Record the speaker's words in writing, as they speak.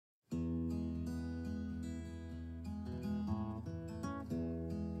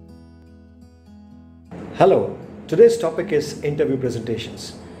Hello, today's topic is interview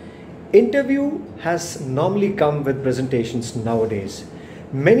presentations. Interview has normally come with presentations nowadays.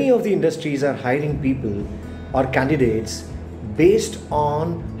 Many of the industries are hiring people or candidates based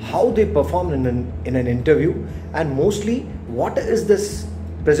on how they perform in an interview, and mostly what is this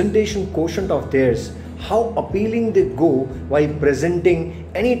presentation quotient of theirs, how appealing they go while presenting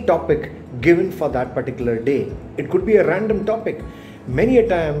any topic given for that particular day. It could be a random topic. Many a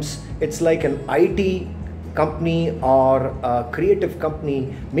times it's like an IT company or a creative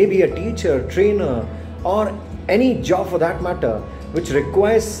company, maybe a teacher, trainer, or any job for that matter, which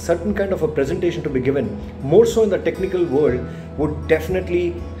requires certain kind of a presentation to be given. More so in the technical world, would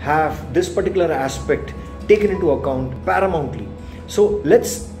definitely have this particular aspect taken into account paramountly. So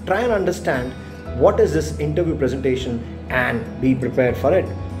let's try and understand what is this interview presentation and be prepared for it.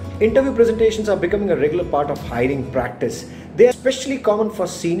 Interview presentations are becoming a regular part of hiring practice. They are especially common for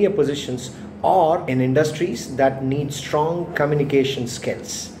senior positions or in industries that need strong communication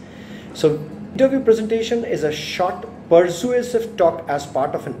skills. So interview presentation is a short persuasive talk as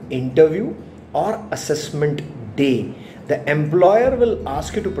part of an interview or assessment day. The employer will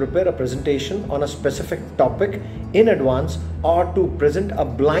ask you to prepare a presentation on a specific topic in advance or to present a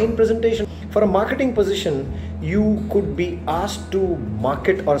blind presentation. For a marketing position, you could be asked to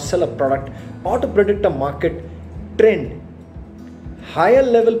market or sell a product or to predict a market trend. Higher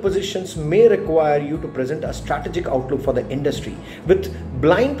level positions may require you to present a strategic outlook for the industry. With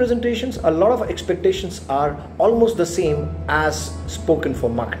blind presentations, a lot of expectations are almost the same as spoken for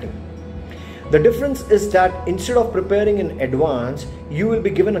marketing. The difference is that instead of preparing in advance, you will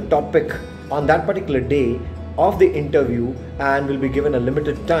be given a topic on that particular day of the interview and will be given a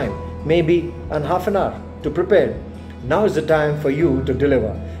limited time, maybe an half an hour to prepare. Now is the time for you to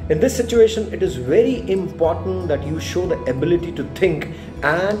deliver. In this situation, it is very important that you show the ability to think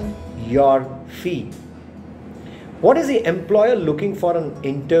and your feet. What is the employer looking for an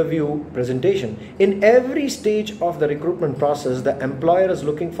interview presentation? In every stage of the recruitment process, the employer is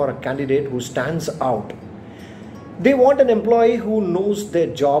looking for a candidate who stands out. They want an employee who knows their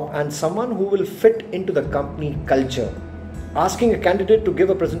job and someone who will fit into the company culture. Asking a candidate to give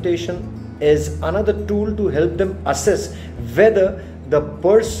a presentation is another tool to help them assess whether the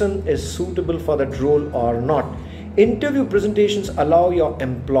person is suitable for that role or not. Interview presentations allow your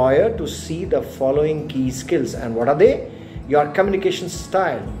employer to see the following key skills. And what are they? Your communication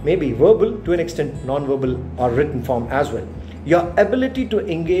style, maybe verbal to an extent, non-verbal or written form as well. Your ability to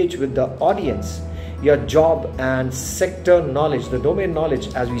engage with the audience, your job and sector knowledge, the domain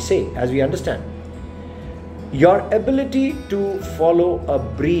knowledge as we say, as we understand. Your ability to follow a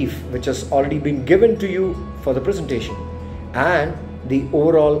brief which has already been given to you for the presentation, and the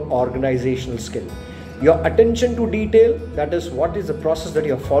overall organizational skill. Your attention to detail, that is what is the process that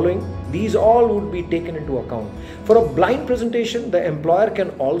you're following, these all would be taken into account. For a blind presentation, the employer can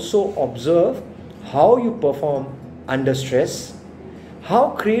also observe how you perform under stress, how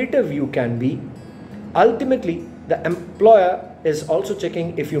creative you can be. Ultimately, the employer is also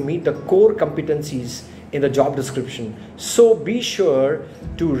checking if you meet the core competencies in the job description. So be sure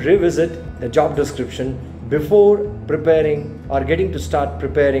to revisit the job description before preparing or getting to start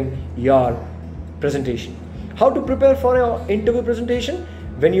preparing your presentation. How to prepare for your interview presentation?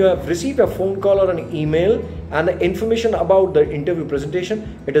 When you have received a phone call or an email and the information about the interview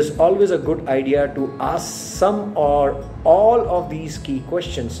presentation, it is always a good idea to ask some or all of these key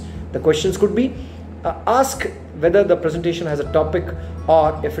questions. The questions could be ask whether the presentation has a topic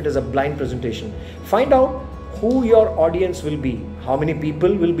or if it is a blind presentation. Find out who your audience will be, how many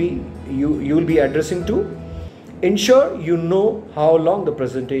people will be you will be addressing to. Ensure you know how long the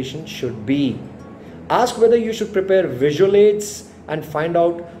presentation should be. Ask whether you should prepare visual aids and find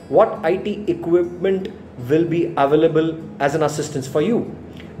out what IT equipment will be available as an assistance for you.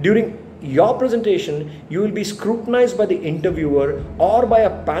 During your presentation, you will be scrutinized by the interviewer or by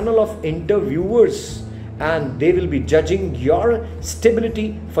a panel of interviewers, and they will be judging your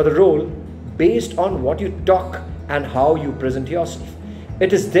stability for the role based on what you talk and how you present yourself.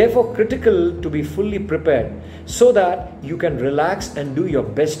 It is therefore critical to be fully prepared so that you can relax and do your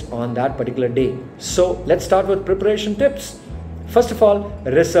best on that particular day. So let's start with preparation tips. First of all,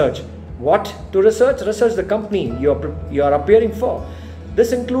 research. What to research? Research the company you are appearing for.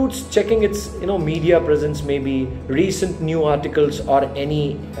 This includes checking its media presence, maybe recent new articles or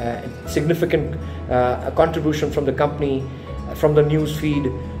any significant contribution from the company, from the news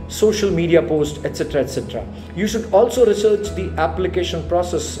feed, social media posts, etc., etc. You should also research the application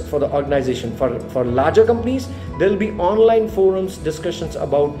process for the organization. For larger companies, there will be online forums, discussions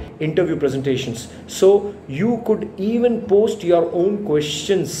about interview presentations. So you could even post your own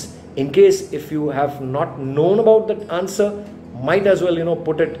questions In case if you have not known about that answer, might as well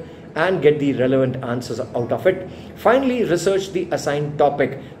put it and get the relevant answers out of it. Finally, research the assigned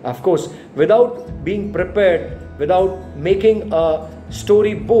topic. Of course, without being prepared, without making a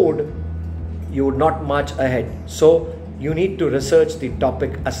storyboard, you would not march ahead. So you need to research the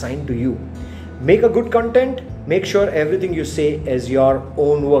topic assigned to you. Make a good content. Make sure everything you say is your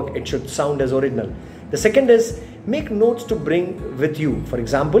own work. It should sound as original. The second is make notes to bring with you. For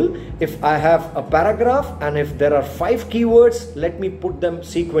example, if I have a paragraph and if there are 5 keywords, let me put them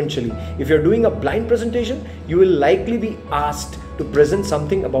sequentially. If you're doing a blind presentation, you will likely be asked to present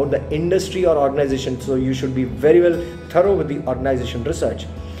something about the industry or organization. So you should be very well thorough with the organization research.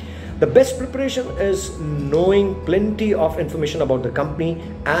 The best preparation is knowing plenty of information about the company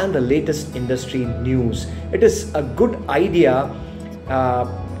and the latest industry news. It is a good idea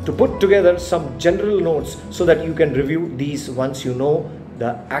to put together some general notes so that you can review these once you know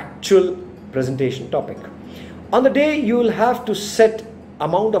the actual presentation topic. On the day, you will have to set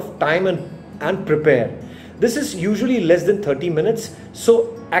amount of time and prepare. This is usually less than 30 minutes,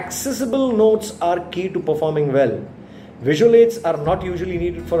 so accessible notes are key to performing well. Visual aids are not usually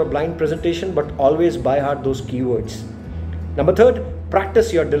needed for a blind presentation, but always by heart those keywords. Number third,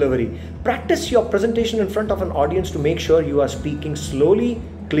 practice your delivery. Practice your presentation in front of an audience to make sure you are speaking slowly,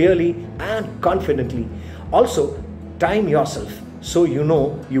 clearly, and confidently. Also, time yourself so you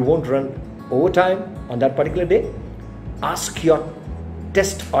know you won't run overtime on that particular day. Ask your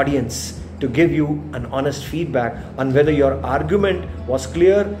test audience to give you an honest feedback on whether your argument was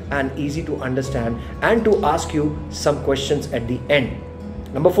clear and easy to understand, and to ask you some questions at the end.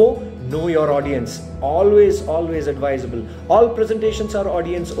 Number 4, know your audience. Always advisable. All presentations are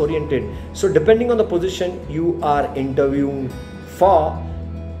audience oriented. So depending on the position you are interviewing for,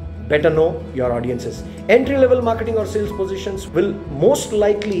 better know your audiences. Entry-level marketing or sales positions will most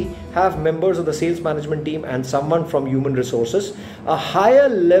likely have members of the sales management team and someone from human resources. A higher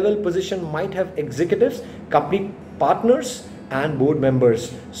level position might have executives, company partners, and board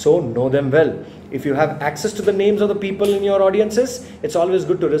members. So know them well. If you have access to the names of the people in your audiences, it's always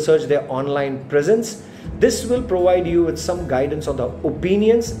good to research their online presence. This will provide you with some guidance on the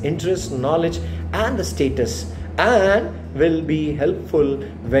opinions, interests, knowledge, and the status, and will be helpful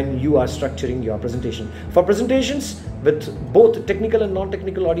when you are structuring your presentation. For presentations with both technical and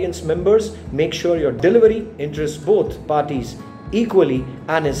non-technical audience members, make sure your delivery interests both parties equally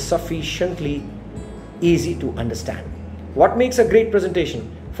and is sufficiently easy to understand. What makes a great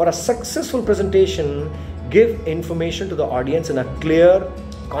presentation? For a successful presentation, give information to the audience in a clear,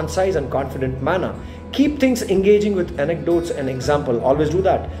 concise, and confident manner. Keep things engaging with anecdotes and example. Always do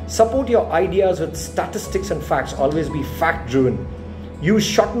that. Support your ideas with statistics and facts. Always be fact-driven. Use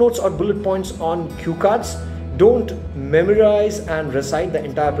short notes or bullet points on cue cards. Don't memorize and recite the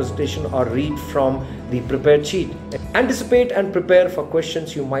entire presentation or read from the prepared sheet. Anticipate and prepare for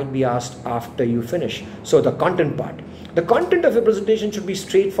questions you might be asked after you finish. So the content part. The content of a presentation should be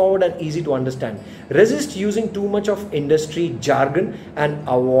straightforward and easy to understand. Resist using too much of industry jargon and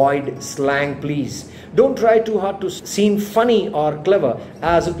avoid slang, please. Don't try too hard to seem funny or clever,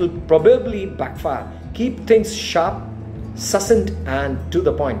 as it will probably backfire. Keep things sharp, succinct, and to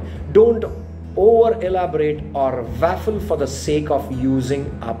the point. Don't over elaborate or waffle for the sake of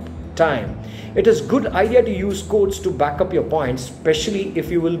using up time. It is good idea to use quotes to back up your points, especially if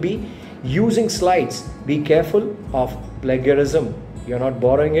you will be using slides. Be careful of plagiarism. You're not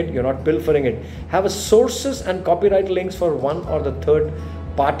borrowing it, you're not pilfering it. Have a sources and copyright links for one or the third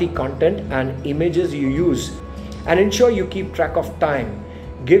party content and images you use, and ensure you keep track of time.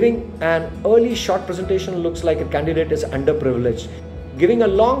 Giving an early short presentation looks like a candidate is underprivileged. Giving a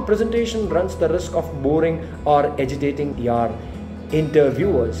long presentation runs the risk of boring or agitating your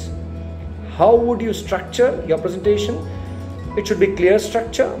interviewers. How would you structure your presentation? It should be clear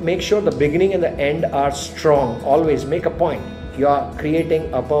structure. Make sure the beginning and the end are strong. Always make a point. You are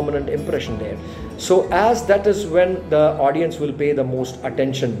creating a permanent impression there. So as that is when the audience will pay the most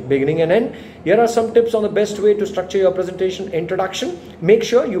attention, beginning and end. Here are some tips on the best way to structure your presentation. Introduction. Make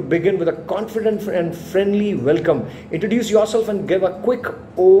sure you begin with a confident and friendly welcome. Introduce yourself and give a quick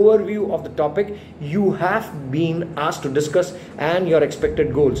overview of the topic you have been asked to discuss and your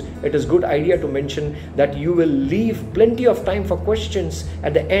expected goals. It is a good idea to mention that you will leave plenty of time for questions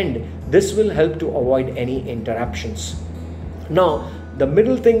at the end. This will help to avoid any interruptions. Now, the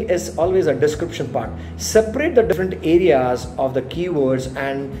middle thing is always a description part. Separate the different areas of the keywords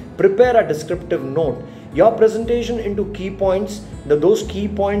and prepare a descriptive note. your presentation into key points. Those key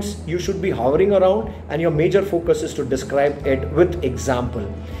points you should be hovering around, and your major focus is to describe it with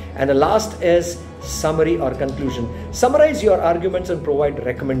example. And the last is summary or conclusion. Summarize your arguments and provide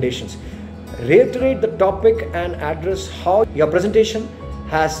recommendations. Reiterate the topic and address how your presentation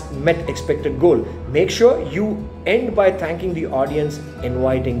has met expected goal. Make sure you end by thanking the audience,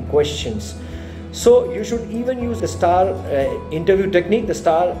 inviting questions. So you should even use the STAR interview technique. The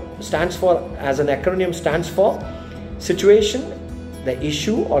STAR stands for, as an acronym, stands for situation, the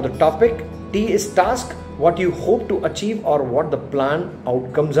issue or the topic. T is task, what you hope to achieve or what the plan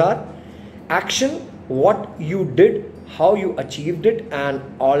outcomes are. Action, what you did, how you achieved it, and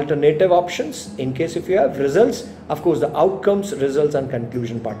alternative options in case if you have. Results, of course, the outcomes, results, and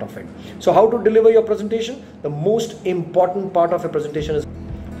conclusion part of it. So how to deliver your presentation? The most important part of a presentation is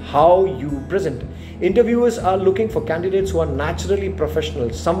how you present. Interviewers are looking for candidates who are naturally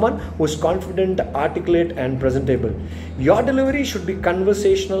professional, someone who is confident, articulate, and presentable. Your delivery should be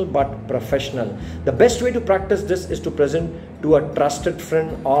conversational but professional. The best way to practice this is to present to a trusted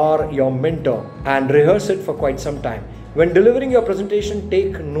friend or your mentor and rehearse it for quite some time. When delivering your presentation,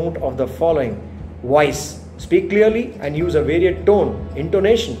 take note of the following. Voice, speak clearly and use a varied tone,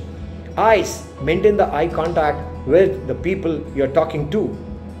 intonation. Eyes, maintain the eye contact with the people you're talking to.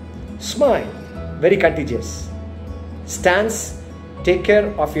 Smile, very contagious. Stance, take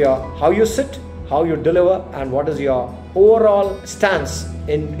care of how you sit, how you deliver, and what is your overall stance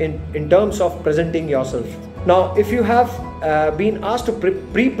in terms of presenting yourself. Now, if you have been asked to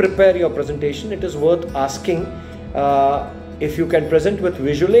pre-prepare your presentation, it is worth asking if you can present with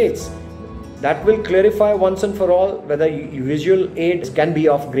visual aids. That will clarify once and for all whether visual aids can be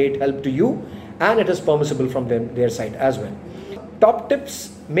of great help to you, and it is permissible from their side as well. Top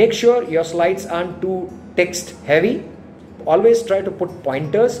tips: make sure your slides aren't too text heavy. Always try to put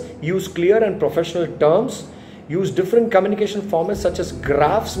pointers, use clear and professional terms, use different communication formats such as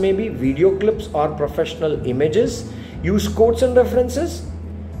graphs, maybe video clips or professional images, use quotes and references,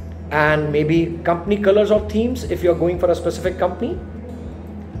 and maybe company colors or themes if you're going for a specific company,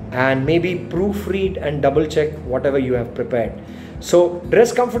 and maybe proofread and double check whatever you have prepared. So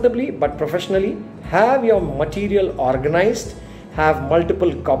dress comfortably but professionally, have your material organized, have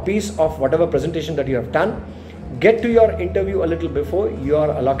multiple copies of whatever presentation that you have done. Get to your interview a little before your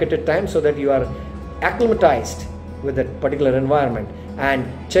allotted time so that you are acclimatized with that particular environment, and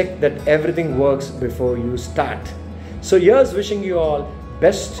check that everything works before you start. So here's wishing you all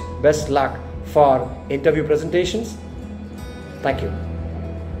best luck for interview presentations. Thank you.